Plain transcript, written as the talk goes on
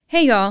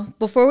Hey y'all,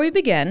 before we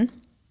begin,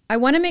 I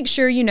want to make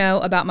sure you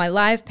know about my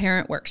live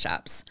parent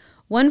workshops.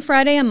 One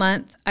Friday a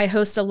month, I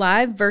host a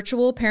live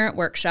virtual parent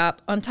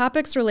workshop on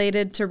topics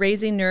related to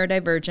raising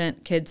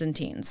neurodivergent kids and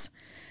teens.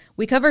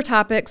 We cover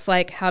topics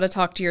like how to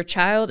talk to your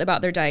child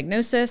about their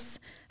diagnosis,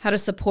 how to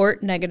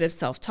support negative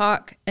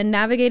self-talk, and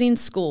navigating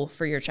school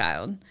for your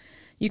child.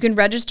 You can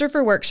register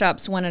for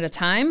workshops one at a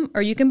time,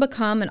 or you can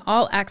become an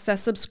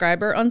all-access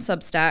subscriber on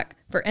Substack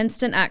for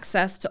instant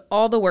access to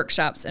all the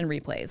workshops and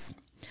replays.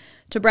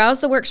 To browse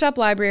the workshop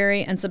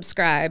library and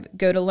subscribe,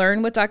 go to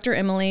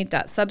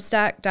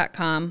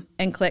learnwithdraemily.substack.com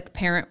and click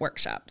Parent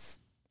Workshops.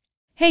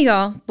 Hey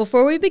y'all,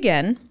 before we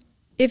begin,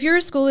 if you're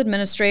a school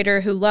administrator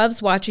who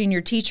loves watching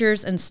your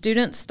teachers and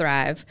students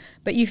thrive,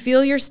 but you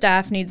feel your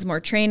staff needs more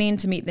training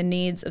to meet the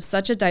needs of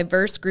such a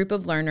diverse group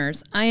of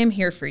learners, I am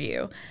here for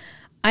you.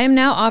 I am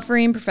now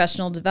offering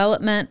professional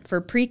development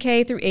for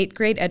pre-K through 8th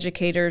grade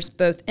educators,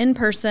 both in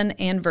person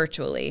and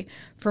virtually.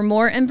 For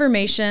more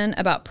information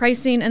about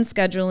pricing and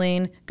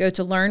scheduling, go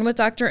to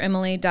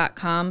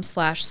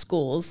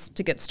learnwithdraemily.com/schools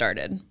to get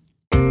started.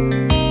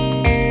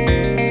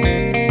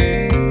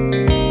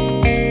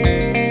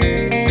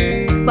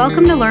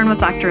 Welcome to Learn with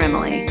Dr.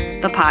 Emily,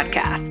 the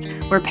podcast,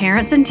 where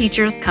parents and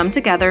teachers come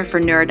together for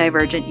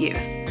neurodivergent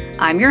youth.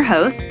 I'm your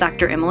host,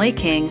 Dr. Emily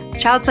King,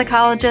 child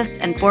psychologist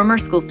and former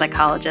school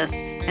psychologist,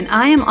 and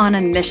I am on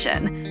a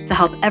mission to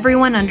help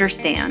everyone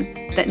understand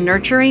that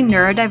nurturing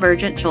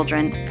neurodivergent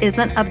children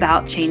isn't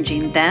about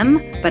changing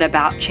them, but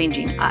about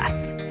changing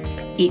us.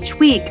 Each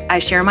week, I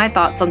share my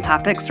thoughts on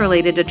topics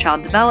related to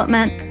child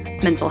development,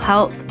 mental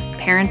health,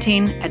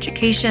 parenting,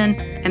 education,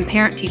 and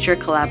parent-teacher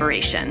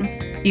collaboration.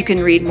 You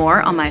can read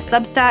more on my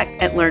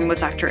Substack at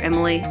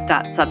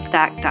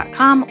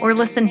learnwithdraemily.substack.com or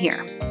listen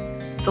here.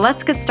 So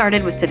let's get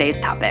started with today's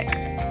topic.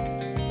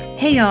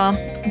 Hey y'all,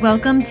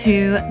 welcome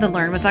to the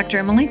Learn with Dr.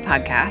 Emily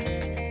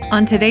podcast.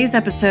 On today's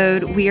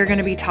episode, we are going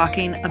to be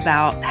talking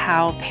about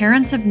how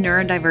parents of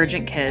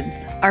neurodivergent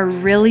kids are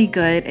really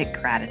good at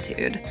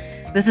gratitude.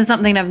 This is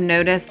something I've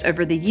noticed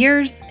over the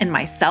years in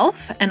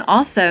myself and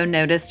also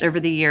noticed over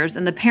the years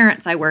in the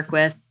parents I work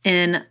with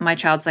in my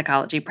child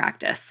psychology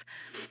practice.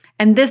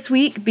 And this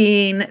week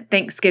being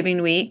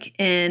Thanksgiving week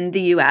in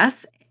the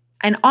US,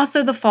 and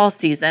also the fall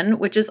season,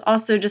 which is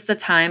also just a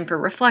time for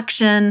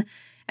reflection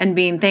and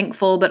being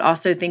thankful, but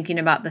also thinking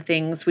about the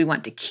things we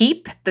want to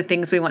keep, the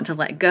things we want to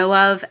let go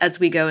of as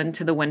we go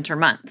into the winter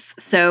months.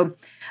 So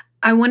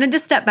I wanted to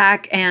step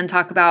back and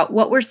talk about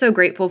what we're so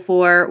grateful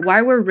for,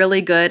 why we're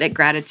really good at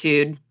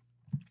gratitude,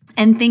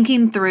 and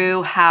thinking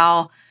through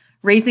how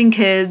raising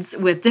kids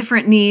with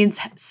different needs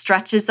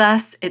stretches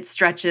us. It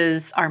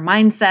stretches our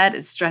mindset.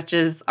 It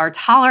stretches our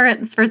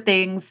tolerance for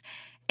things.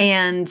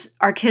 And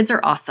our kids are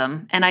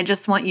awesome. And I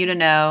just want you to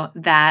know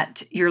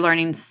that you're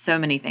learning so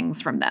many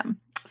things from them.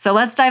 So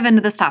let's dive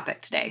into this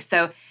topic today.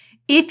 So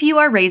if you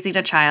are raising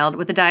a child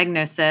with a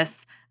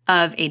diagnosis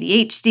of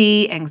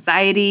ADHD,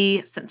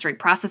 anxiety, sensory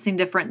processing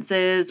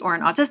differences, or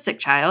an autistic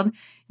child,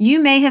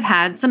 you may have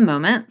had some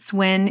moments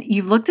when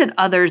you've looked at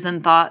others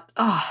and thought,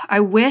 oh,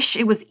 I wish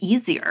it was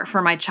easier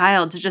for my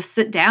child to just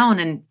sit down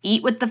and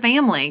eat with the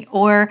family.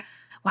 Or,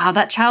 wow,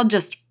 that child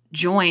just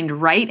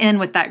joined right in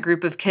with that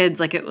group of kids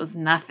like it was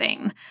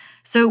nothing.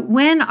 So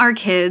when our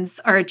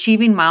kids are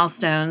achieving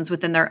milestones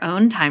within their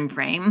own time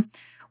frame,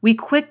 we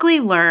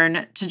quickly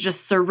learn to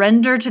just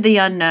surrender to the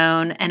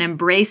unknown and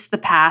embrace the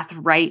path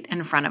right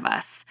in front of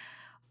us.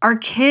 Our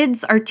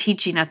kids are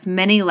teaching us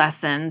many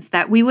lessons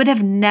that we would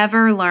have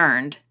never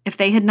learned if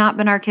they had not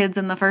been our kids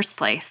in the first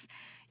place.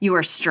 You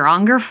are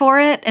stronger for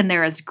it, and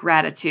there is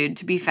gratitude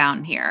to be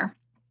found here.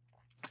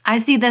 I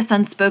see this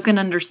unspoken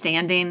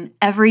understanding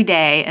every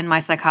day in my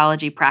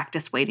psychology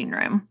practice waiting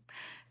room.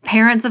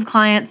 Parents of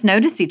clients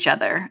notice each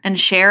other and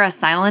share a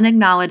silent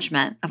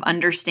acknowledgement of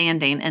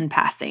understanding in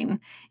passing.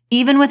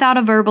 Even without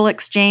a verbal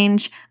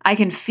exchange, I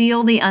can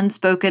feel the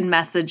unspoken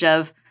message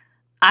of,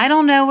 I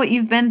don't know what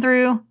you've been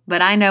through,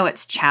 but I know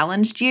it's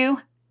challenged you.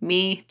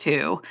 Me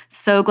too.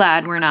 So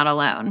glad we're not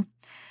alone.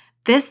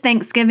 This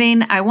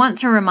Thanksgiving, I want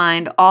to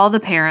remind all the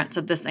parents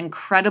of this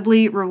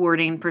incredibly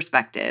rewarding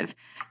perspective.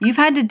 You've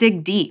had to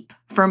dig deep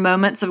for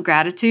moments of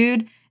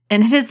gratitude,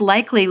 and it has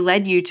likely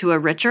led you to a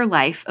richer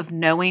life of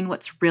knowing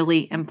what's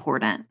really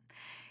important.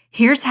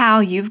 Here's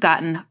how you've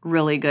gotten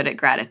really good at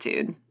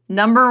gratitude.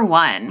 Number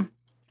 1,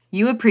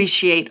 you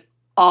appreciate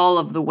all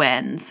of the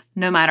wins,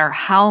 no matter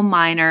how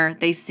minor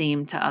they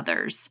seem to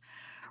others.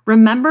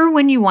 Remember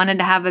when you wanted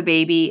to have a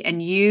baby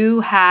and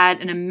you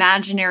had an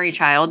imaginary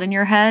child in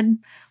your head?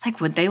 Like,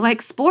 would they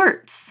like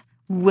sports?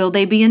 Will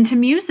they be into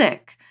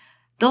music?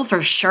 They'll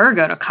for sure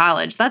go to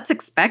college. That's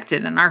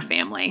expected in our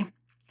family.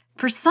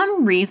 For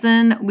some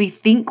reason, we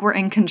think we're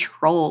in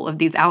control of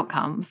these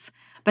outcomes,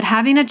 but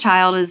having a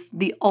child is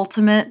the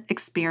ultimate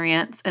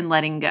experience in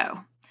letting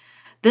go.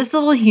 This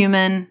little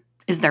human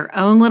is their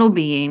own little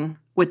being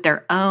with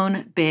their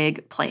own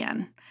big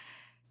plan.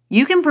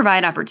 You can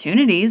provide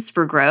opportunities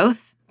for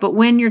growth, but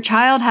when your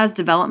child has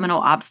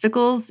developmental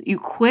obstacles, you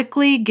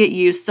quickly get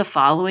used to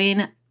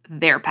following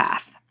their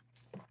path.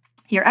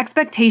 Your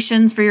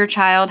expectations for your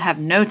child have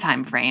no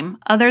time frame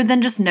other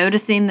than just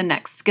noticing the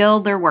next skill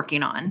they're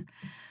working on.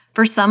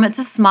 For some, it's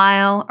a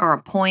smile or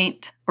a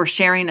point or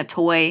sharing a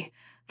toy.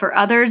 For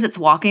others, it's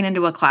walking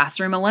into a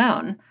classroom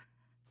alone,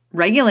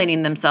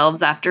 regulating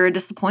themselves after a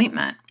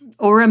disappointment,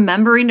 or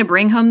remembering to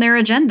bring home their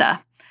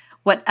agenda.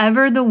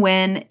 Whatever the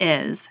win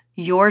is,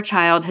 your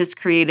child has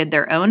created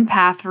their own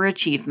path for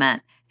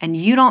achievement, and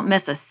you don't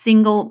miss a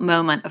single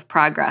moment of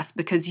progress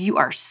because you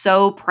are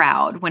so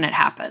proud when it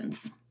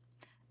happens.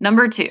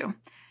 Number 2,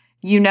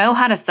 you know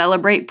how to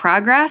celebrate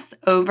progress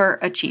over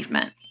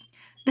achievement.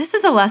 This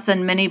is a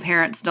lesson many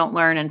parents don't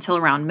learn until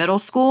around middle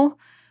school,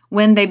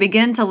 when they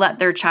begin to let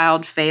their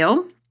child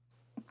fail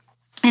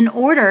in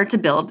order to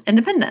build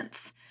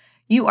independence.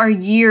 You are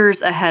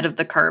years ahead of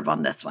the curve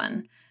on this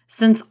one.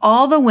 Since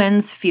all the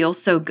wins feel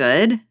so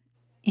good,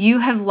 you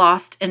have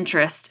lost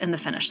interest in the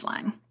finish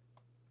line.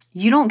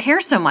 You don't care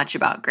so much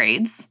about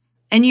grades,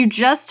 and you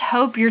just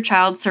hope your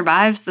child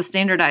survives the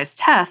standardized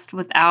test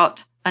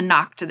without a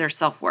knock to their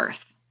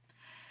self-worth.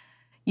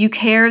 You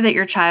care that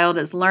your child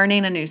is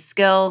learning a new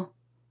skill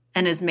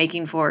and is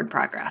making forward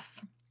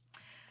progress.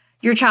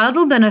 Your child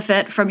will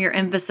benefit from your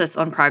emphasis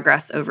on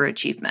progress over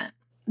achievement.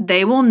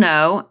 They will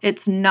know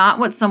it's not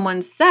what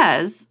someone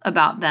says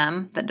about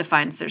them that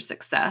defines their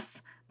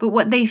success, but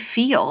what they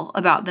feel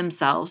about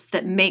themselves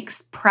that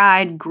makes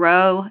pride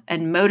grow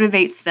and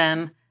motivates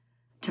them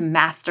to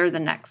master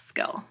the next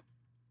skill.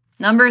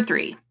 Number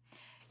 3,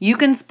 you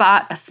can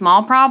spot a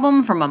small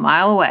problem from a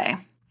mile away.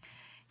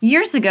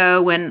 Years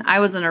ago, when I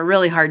was in a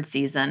really hard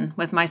season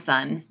with my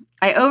son,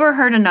 I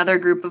overheard another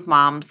group of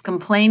moms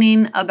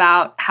complaining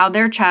about how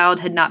their child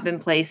had not been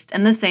placed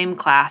in the same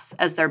class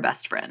as their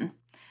best friend.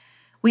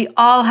 We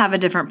all have a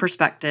different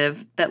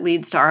perspective that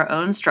leads to our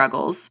own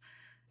struggles,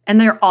 and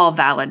they're all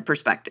valid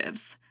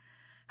perspectives.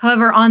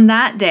 However, on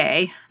that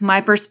day, my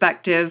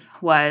perspective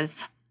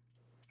was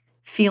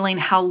feeling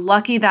how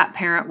lucky that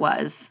parent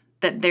was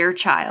that their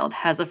child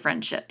has a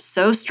friendship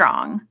so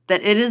strong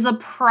that it is a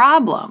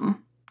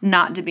problem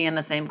not to be in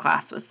the same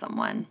class with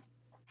someone.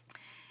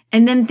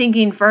 And then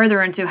thinking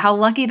further into how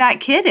lucky that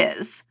kid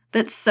is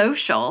that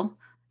social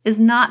is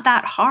not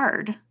that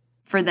hard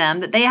for them,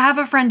 that they have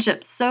a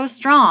friendship so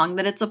strong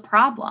that it's a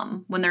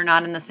problem when they're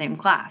not in the same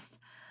class.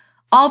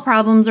 All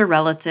problems are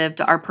relative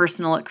to our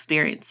personal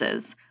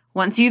experiences.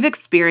 Once you've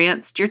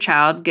experienced your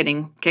child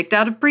getting kicked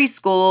out of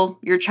preschool,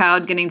 your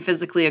child getting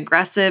physically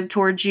aggressive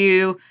towards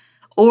you,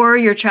 or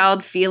your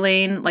child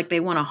feeling like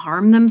they want to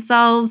harm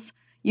themselves,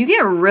 you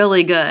get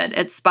really good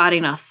at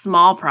spotting a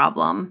small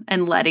problem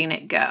and letting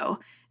it go.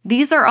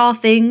 These are all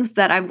things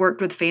that I've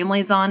worked with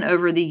families on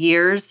over the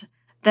years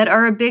that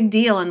are a big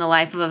deal in the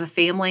life of a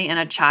family and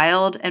a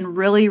child and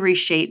really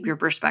reshape your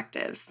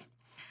perspectives.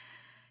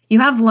 You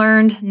have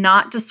learned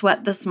not to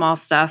sweat the small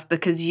stuff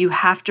because you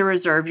have to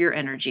reserve your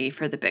energy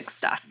for the big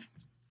stuff.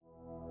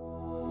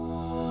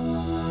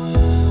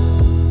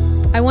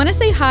 I want to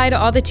say hi to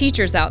all the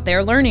teachers out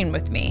there learning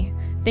with me.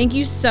 Thank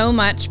you so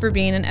much for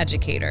being an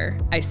educator.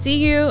 I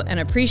see you and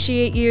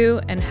appreciate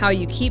you and how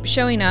you keep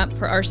showing up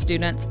for our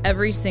students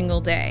every single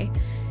day.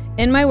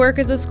 In my work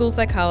as a school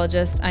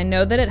psychologist, I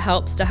know that it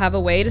helps to have a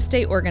way to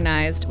stay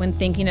organized when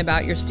thinking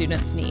about your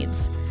students'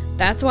 needs.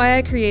 That's why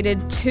I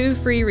created 2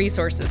 free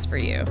resources for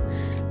you.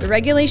 The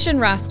Regulation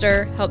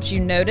Roster helps you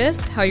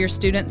notice how your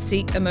students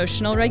seek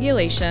emotional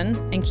regulation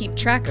and keep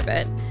track of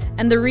it.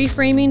 And the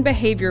Reframing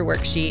Behavior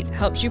Worksheet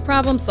helps you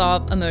problem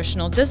solve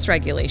emotional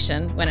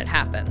dysregulation when it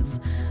happens.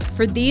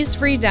 For these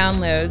free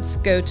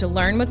downloads, go to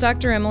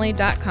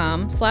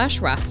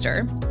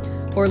learnwithdremily.com/roster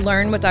or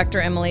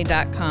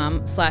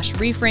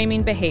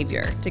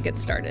learnwithdremily.com/reframingbehavior to get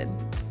started.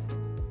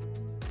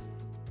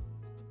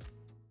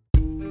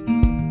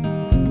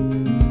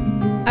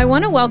 I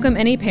want to welcome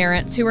any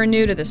parents who are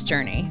new to this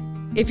journey.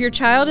 If your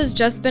child has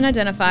just been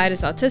identified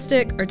as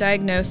autistic or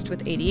diagnosed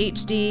with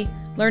ADHD,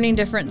 learning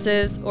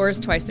differences, or is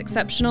twice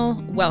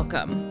exceptional,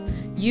 welcome.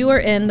 You are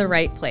in the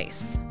right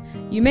place.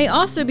 You may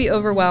also be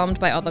overwhelmed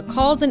by all the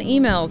calls and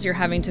emails you're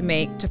having to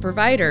make to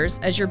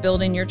providers as you're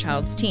building your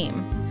child's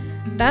team.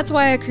 That's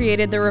why I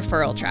created the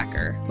Referral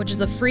Tracker, which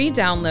is a free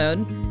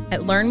download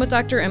at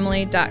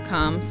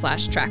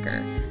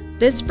learnwithdremily.com/tracker.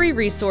 This free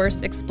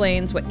resource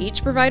explains what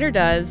each provider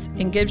does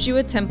and gives you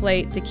a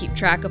template to keep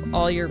track of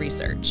all your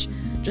research.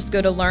 Just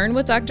go to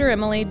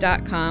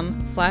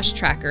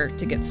learnwithdremily.com/tracker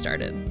to get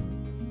started.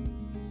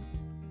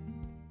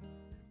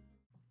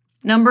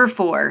 Number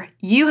 4,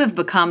 you have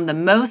become the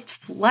most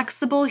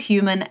flexible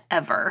human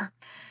ever.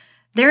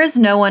 There is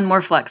no one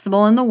more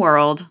flexible in the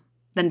world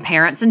than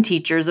parents and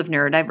teachers of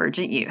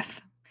neurodivergent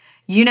youth.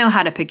 You know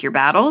how to pick your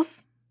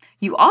battles.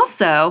 You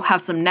also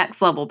have some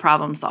next-level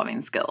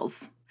problem-solving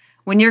skills.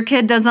 When your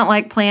kid doesn't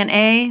like plan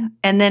A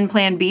and then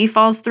plan B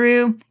falls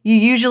through, you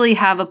usually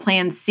have a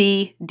plan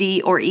C,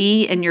 D, or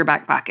E in your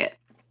back pocket.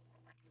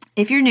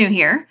 If you're new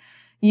here,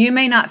 you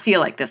may not feel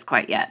like this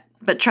quite yet,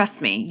 but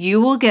trust me, you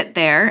will get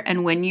there,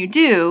 and when you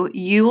do,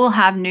 you will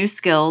have new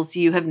skills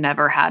you have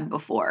never had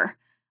before.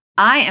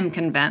 I am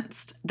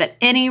convinced that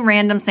any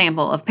random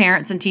sample of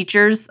parents and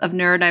teachers of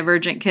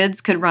neurodivergent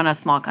kids could run a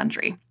small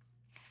country.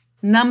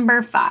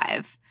 Number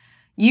 5,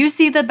 you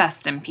see the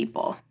best in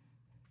people.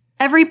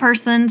 Every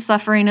person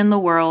suffering in the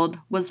world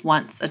was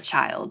once a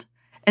child.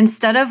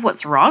 Instead of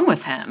what's wrong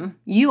with him,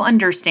 you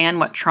understand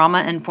what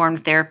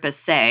trauma-informed therapists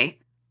say.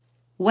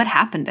 What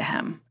happened to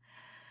him?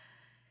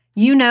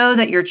 You know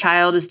that your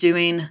child is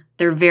doing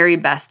their very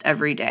best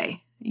every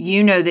day.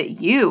 You know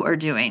that you are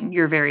doing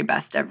your very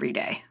best every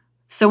day.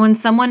 So when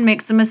someone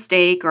makes a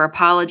mistake or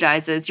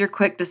apologizes, you're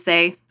quick to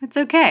say, it's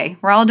okay.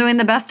 We're all doing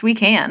the best we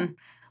can.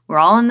 We're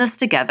all in this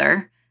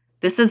together.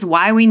 This is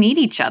why we need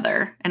each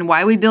other and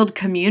why we build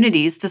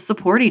communities to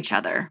support each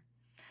other.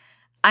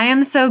 I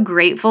am so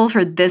grateful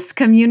for this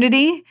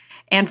community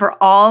and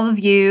for all of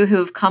you who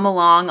have come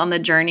along on the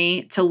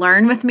journey to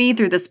learn with me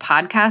through this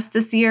podcast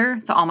this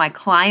year, to all my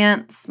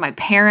clients, my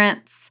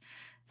parents,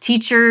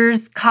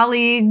 teachers,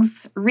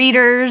 colleagues,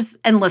 readers,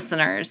 and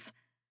listeners.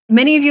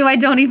 Many of you I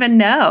don't even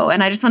know,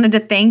 and I just wanted to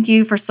thank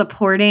you for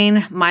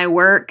supporting my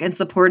work and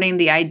supporting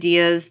the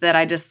ideas that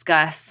I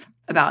discuss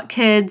about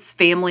kids,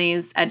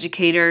 families,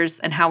 educators,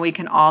 and how we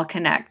can all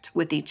connect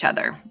with each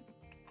other.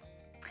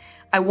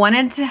 I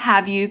wanted to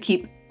have you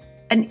keep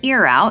an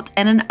ear out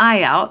and an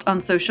eye out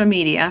on social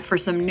media for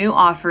some new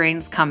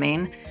offerings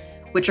coming,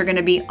 which are going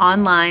to be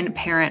online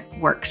parent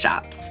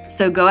workshops.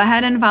 So go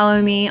ahead and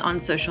follow me on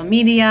social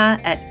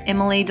media at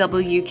Emily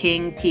W.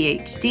 King,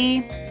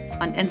 PhD,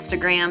 on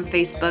Instagram,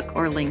 Facebook,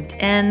 or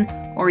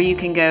LinkedIn, or you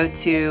can go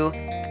to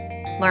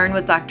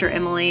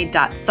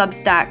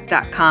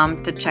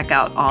learnwithdremily.substack.com to check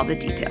out all the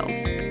details.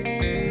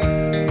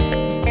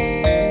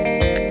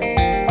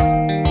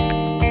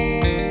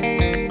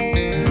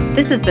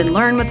 This has been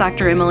Learn with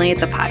Dr. Emily,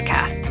 the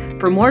podcast.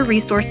 For more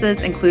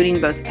resources,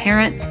 including both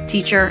parent,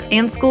 teacher,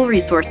 and school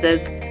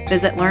resources,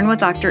 visit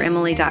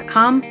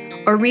learnwithdremily.com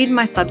or read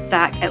my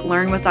Substack at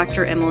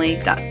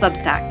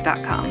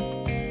learnwithdremily.substack.com.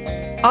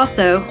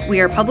 Also, we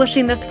are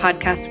publishing this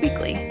podcast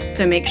weekly,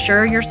 so make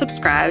sure you're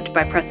subscribed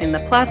by pressing the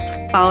plus,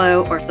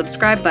 follow, or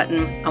subscribe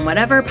button on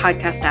whatever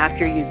podcast app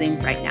you're using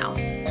right now.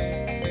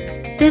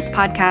 This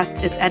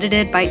podcast is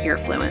edited by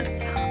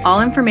Earfluence.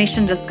 All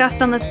information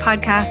discussed on this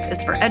podcast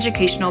is for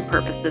educational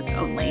purposes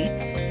only.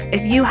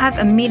 If you have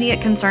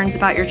immediate concerns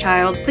about your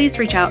child, please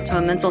reach out to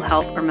a mental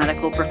health or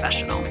medical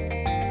professional.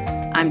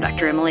 I'm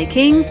Dr. Emily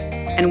King,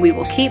 and we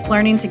will keep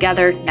learning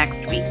together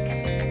next week.